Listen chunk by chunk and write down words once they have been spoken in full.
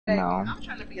Baby, No. I'm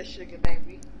trying to be a sugar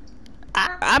baby.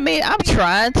 I mean, I'm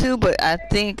trying to, but I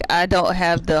think I don't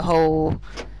have the whole,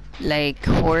 like,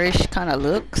 whorish kind of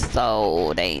look,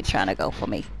 so they ain't trying to go for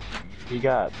me. You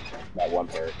got that one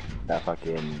perk, that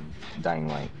fucking dying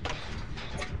light.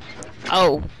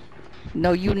 Oh,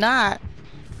 no, you not.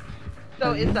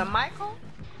 So it's a Michael?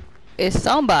 It's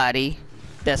somebody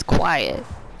that's quiet.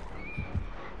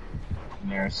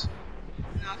 Nurse.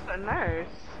 No, it's a nurse.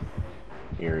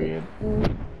 Period.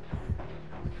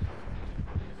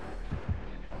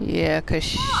 Yeah, cause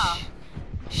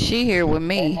she here with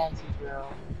me. Nancy,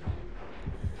 girl.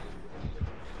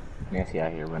 Nancy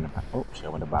out here running. Oh, she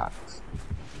opened the box.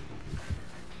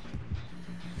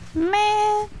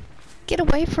 Man, get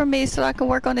away from me so I can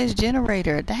work on this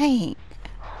generator. Dang.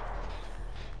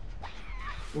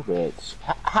 You bitch.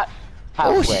 Oh,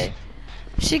 Halfway.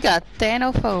 she got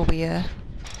Thanophobia.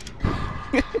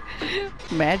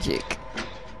 Magic.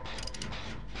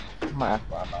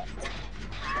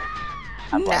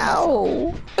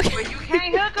 No. Well, you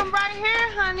can't hook them right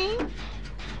here, honey.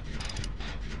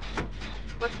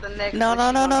 What's the next No, one no,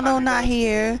 you no, gonna no, no, fucking not go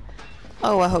here.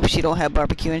 Oh, I hope she don't have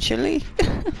barbecue and chili.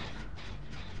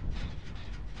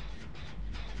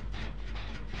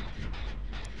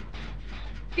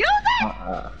 Use it!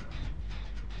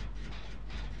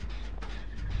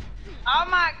 Oh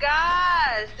my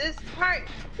gosh, this part.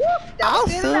 Whoop, that was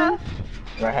good Awesome. enough.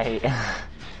 Right.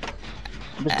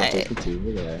 I'm just gonna take the two.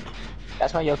 Look at that.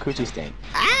 That's why your coochie stink.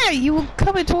 Ah, you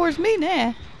coming towards me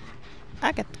now.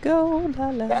 I got to go. La,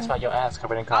 la. That's why your ass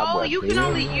covered in Oh, cobwebs. you can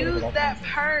only use that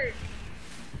perk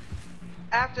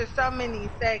after so many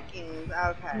seconds.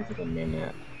 Okay. Give it a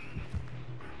minute.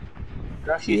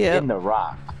 Girl, she's Yep. in the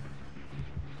rock.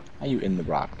 How you in the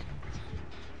rock?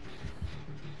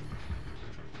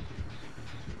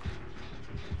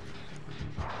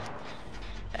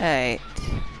 Alright.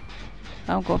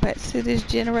 I'm going back to this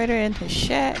generator in the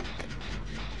shack.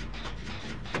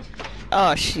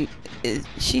 Oh, she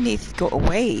needs to go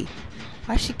away.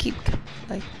 Why she keep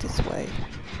like this way?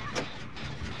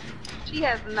 She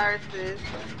has nurses.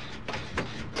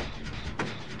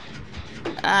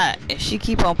 She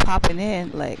keep on popping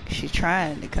in like she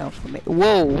trying to come for me.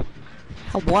 Whoa.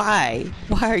 Why?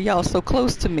 Why are y'all so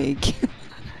close to me?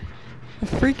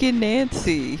 Freaking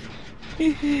Nancy.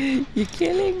 You're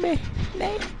killing me.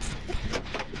 Nancy.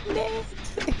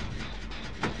 Nancy.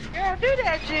 Girl, do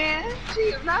that, Jen. She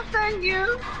is not saying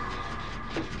you.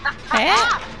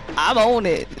 Huh? I'm on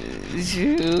it.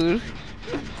 Dude.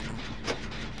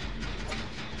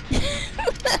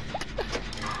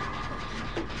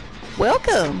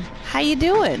 Welcome. How you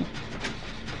doing?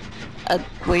 What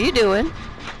are you doing?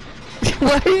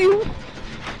 What are you?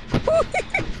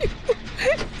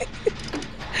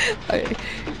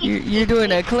 You're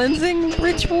doing a cleansing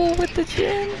ritual with the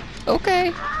gin?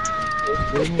 Okay.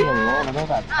 Leave me alone. I don't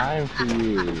got time for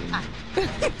you.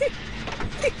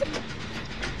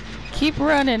 Keep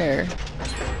running her.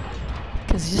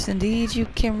 Cause yes indeed you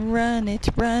can run it,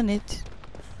 run it.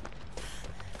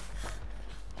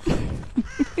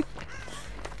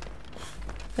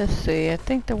 Let's see, I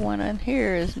think the one on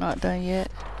here is not done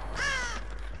yet.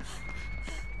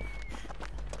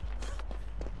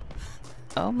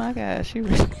 Oh my gosh, she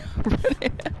really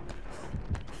running.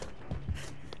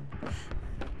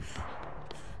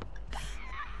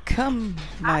 Come,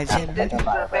 my This is gentleman.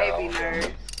 a baby nurse.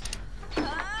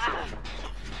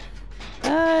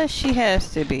 She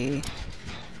has to be.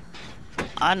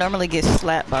 I normally get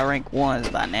slapped by rank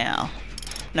 1s by now.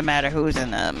 No matter who's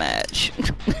in the match.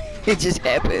 It just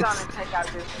happens. I'm gonna take out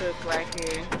this hook right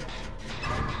here.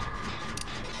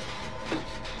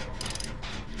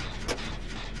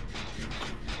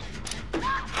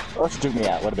 Oh, she took me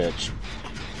out. What a bitch.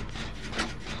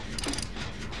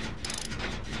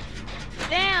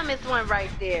 Damn, it's one right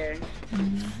there.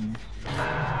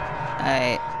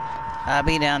 Alright. I'll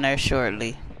be down there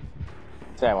shortly.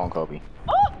 Say I won't, Kobe.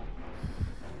 Oh!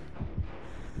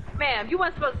 Ma'am, you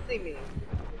weren't supposed to see me. You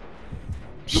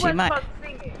She weren't might. supposed to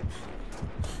see me.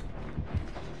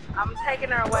 I'm taking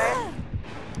her away.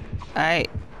 Alright.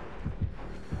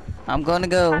 I'm gonna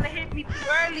go. Trying to hit me too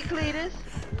early, Cletus.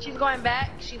 She's going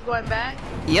back. She's going back.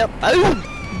 Yep.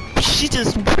 Oh! She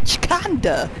just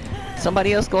Wakanda.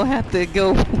 Somebody else gonna have to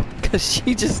go. Cause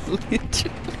she just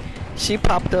literally. She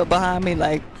popped up behind me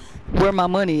like, where my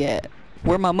money at?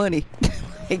 Where my money?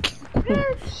 Like,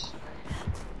 Bitch.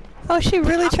 oh, she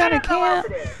really I'm trying to gonna go camp?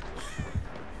 over there.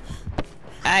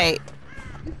 Alright.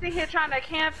 You sit here trying to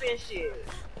camp and shit.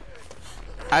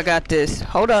 I got this.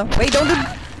 Hold on. Wait, don't do.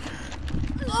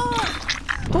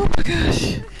 Oh my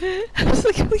gosh. I was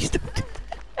like, please don't do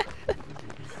that.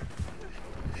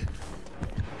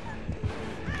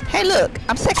 Hey, look,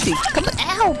 I'm sexy. Come on.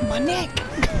 Ow, my neck.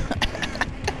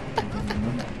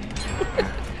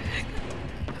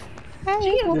 She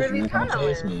is This really is gonna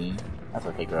chase tunneling. me. That's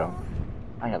okay, girl.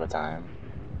 I have the time.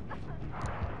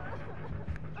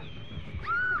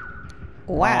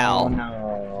 Wow. Oh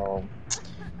no.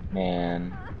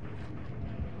 Man.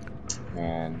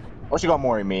 Man. Oh, she got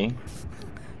more than me.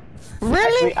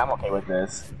 Really? Actually, I'm okay with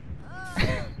this.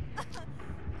 I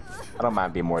don't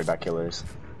mind being worried about killers.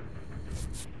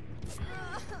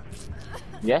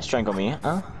 Yeah, strangle me,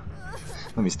 huh?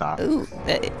 Let me stop. Ooh,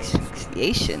 that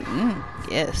asphyxiation.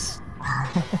 Yes.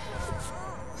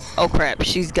 Oh crap,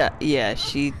 she's got, yeah,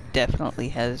 she definitely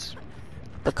has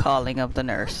the calling of the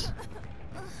nurse.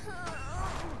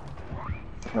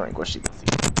 Her rank, what she can see.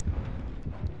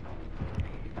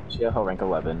 She had her rank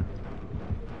 11.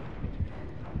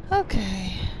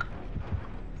 Okay.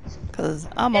 Cause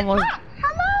I'm Is almost.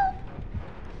 hello?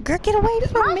 Girl, get away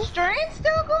Is from my me. stream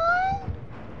still going?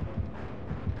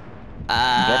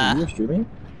 Gabby, you were streaming?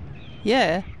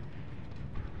 Yeah.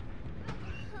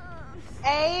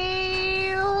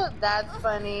 Ew, that's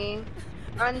funny.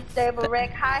 Unstable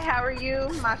wreck. Hi, how are you?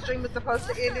 My stream was supposed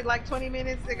to end like 20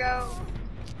 minutes ago.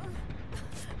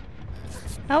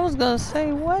 I was gonna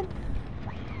say what?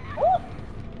 Ooh.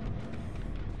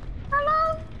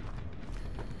 Hello?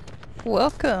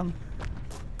 Welcome.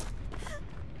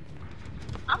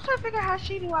 I'm trying to figure out how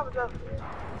she knew I was up there.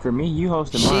 For me, you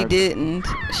hosted She Mark. didn't.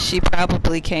 She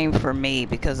probably came for me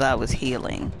because I was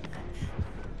healing.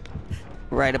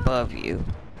 Right above you.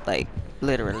 Like,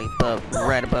 literally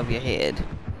right above your head.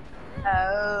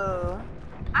 Oh.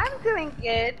 I'm doing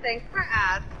good. Thanks for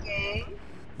asking.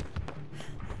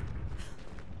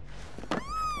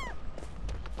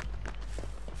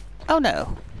 Oh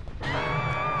no.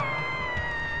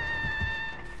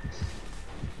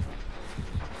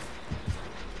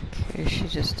 Okay, she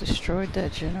just destroyed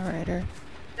that generator.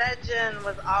 That gen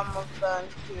was almost done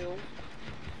too.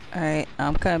 Alright,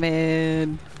 I'm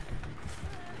coming.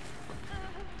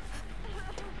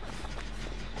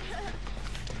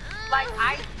 Like,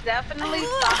 I definitely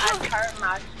thought I turned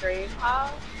my stream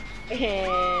off.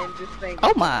 And this thing.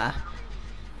 Oh my.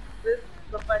 This is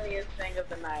the funniest thing of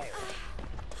the night.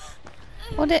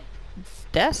 Well,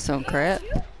 that's some crap.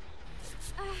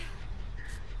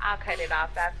 I'll cut it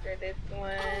off after this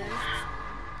one.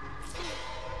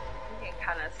 I'm getting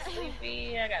kind of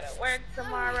sleepy. I gotta work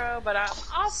tomorrow, but I'm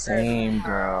off. Same,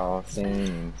 girl.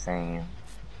 Same.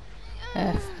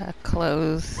 I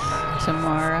close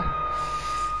tomorrow.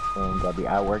 Same, Gabby.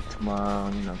 I work tomorrow,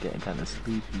 you know, getting kind of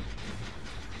sleepy.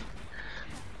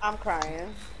 I'm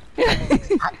crying.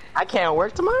 I can't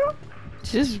work tomorrow?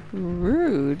 Just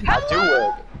rude. I do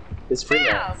work. It's free.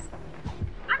 Damn.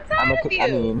 I'm tired of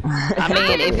you.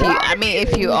 I mean,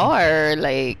 if you are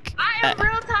like, I am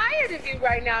real tired of you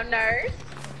right now, nurse.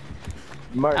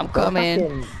 Mark, I'm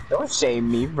coming. Don't shame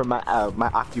me for my my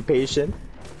occupation.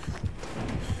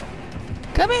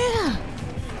 come here.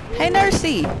 Hey,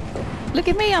 nursey. Look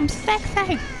at me. I'm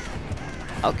sexy.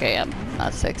 Okay, I'm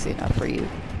not sexy enough for you.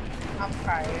 I'm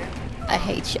crying. I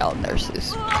hate y'all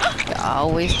nurses. I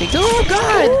always think, oh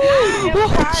God. I'm Oh,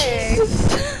 crying.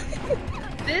 Jesus.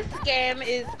 This game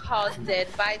is called Dead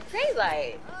by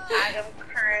Daylight. I am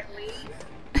currently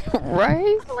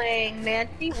Right? playing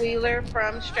Nancy Wheeler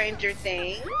from Stranger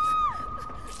Things.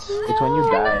 It's when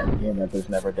you die in the game that there's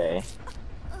never day.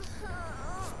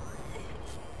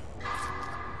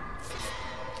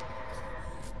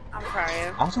 I'm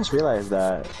crying. I just realized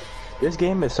that this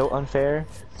game is so unfair.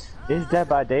 It's Dead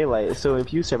by Daylight, so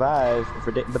if you survive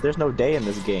for day, but there's no day in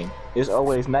this game. It's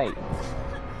always night.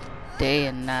 Day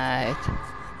and night.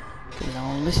 The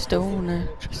lonely stoner.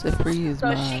 Just a free is So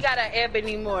mine. she got an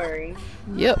Ebony Mori,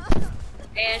 Yep.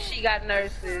 and she got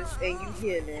nurses, and you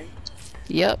healing.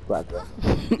 Yep. Black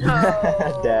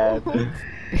Oh. Dad.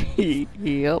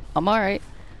 Yep. I'm alright.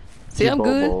 See, I'm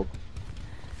good. Bold.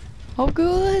 I'm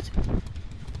good.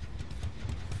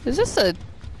 Is this a...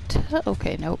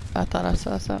 okay, nope. I thought I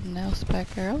saw something else back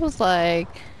there. I was like...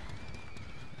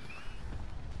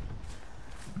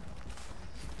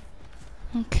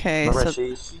 okay, Remember,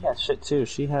 so... she had shit too.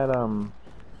 She had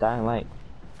Dying Light.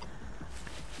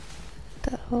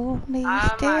 the holy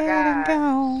my dead and God.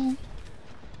 gone.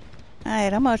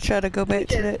 Alright, I'm gonna try to go back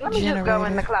to that Let me just go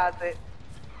in the generator. closet.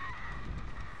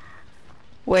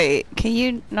 Wait, can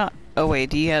you not... oh wait,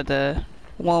 do you have the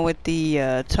one with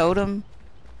the totem?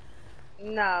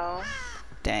 No,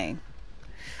 Dang.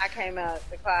 I came out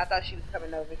the closet. I thought she was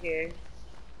coming over here.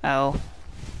 Oh.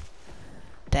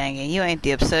 Dang it, you ain't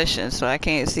the obsession, so I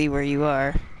can't see where you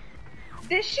are.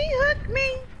 Did she hook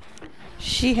me?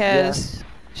 She has...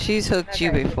 she's hooked you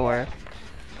Okay. before.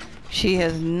 She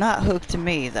has not hooked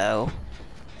me though.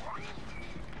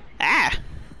 Ah!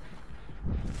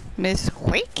 Miss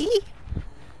Quakey?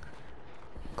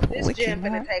 This gym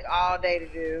gonna take all day to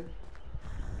do.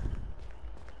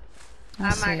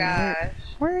 Oh my gosh.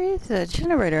 Where is the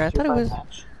generator? I thought it was...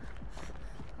 Match.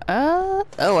 Oh,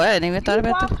 I hadn't even thought You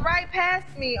about walked right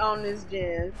past me on this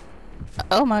gym.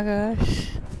 Oh my gosh.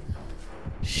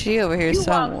 She over here You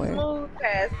somewhere. walked smooth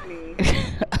past me.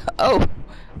 Oh,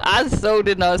 I so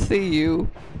did not see you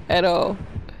at all.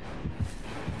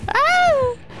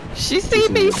 Ah! She see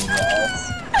me.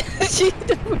 She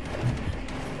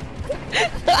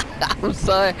I'm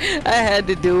sorry. I had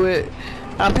to do it.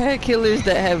 I've had killers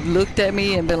that have looked at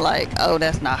me and been like, oh,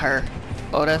 that's not her.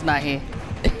 Oh, that's not him.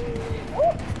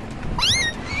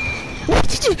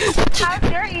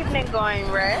 How's your evening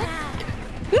going, Red?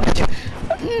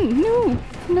 No.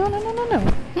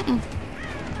 Mm-mm.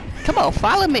 Come on,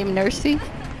 follow me, Nursey.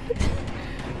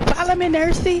 Follow me,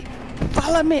 Nursey.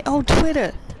 Follow me on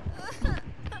Twitter.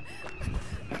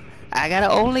 I got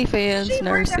an OnlyFans,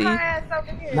 Nursey.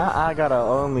 Now I got an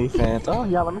OnlyFans. Oh,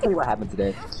 yeah, let me tell you what happened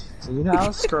today. So, you know, I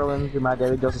was scrolling through my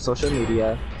daily dose of social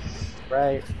media,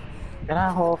 right? And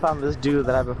I found this dude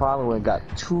that I've been following got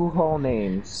 2 whole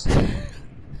names.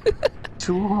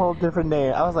 2 whole different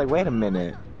names. I was like, wait a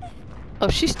minute. Oh,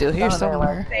 she's still here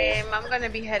somewhere. Same. I'm gonna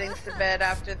be heading to bed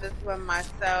after this one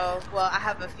myself. Well, I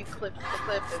have a few clips to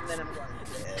clip, and then I'm going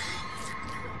to bed.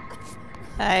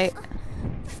 Alright.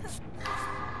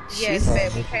 Yes,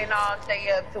 babe. We can't all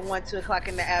stay up till 1, 2 o'clock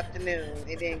in the afternoon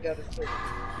and then go to sleep.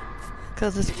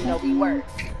 Cause it's You know we work.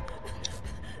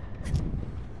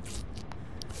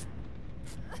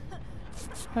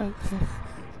 Okay.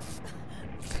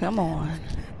 Come on.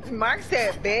 Mark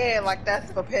said bed like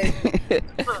that's for peasants.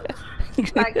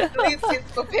 Like sleep is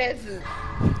for peasants.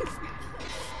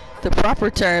 The proper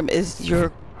term is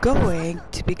you're going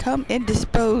to become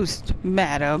indisposed,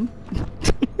 madam.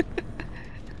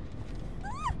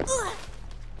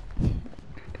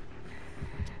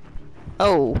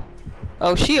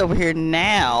 Oh, she over here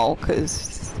now,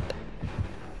 cause...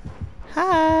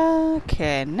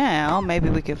 Okay, now maybe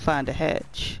we can find a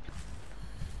hatch.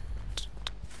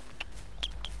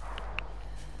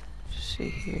 See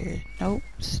here. Nope,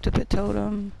 stupid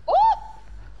totem. Ooh!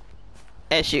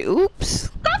 And she, oops.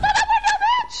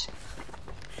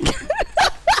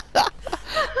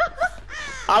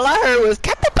 All I heard was,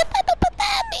 put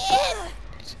that in.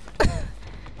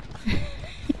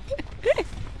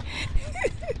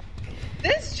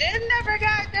 This gen never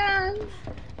got done.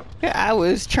 I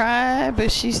was trying,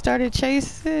 but she started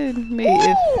chasing me.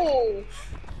 Ooh!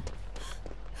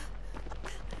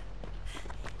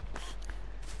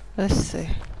 Let's see.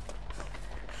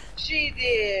 She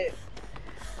did.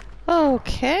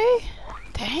 Okay.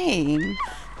 Dang.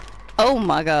 Oh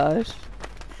my gosh.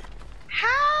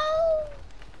 How?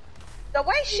 The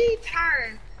way she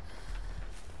turned.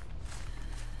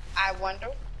 I wonder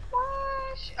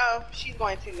why. Oh, she's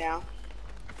going to now.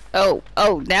 Oh,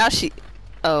 now she...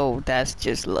 Oh, that's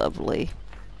just lovely.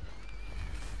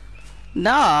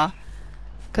 Nah.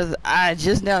 Cause I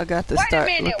just now got to start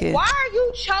looking. Wait a minute, why are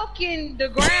you choking the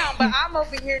ground but I'm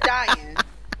over here dying?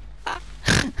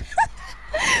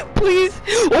 Please.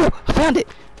 Oh, I found it.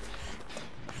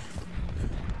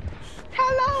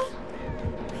 Hello?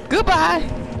 Goodbye.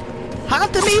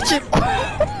 Hope to meet you.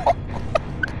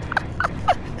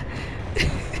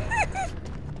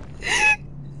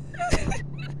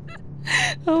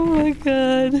 Oh my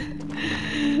god.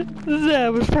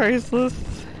 That was priceless.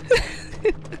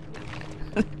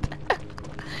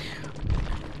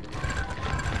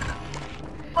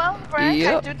 Well, Brett,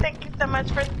 Yep. I do thank you so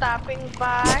much for stopping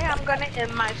by. I'm gonna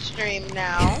end my stream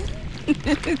now.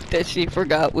 That she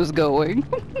forgot was going.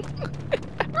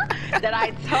 That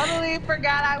I totally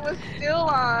forgot I was still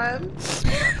on.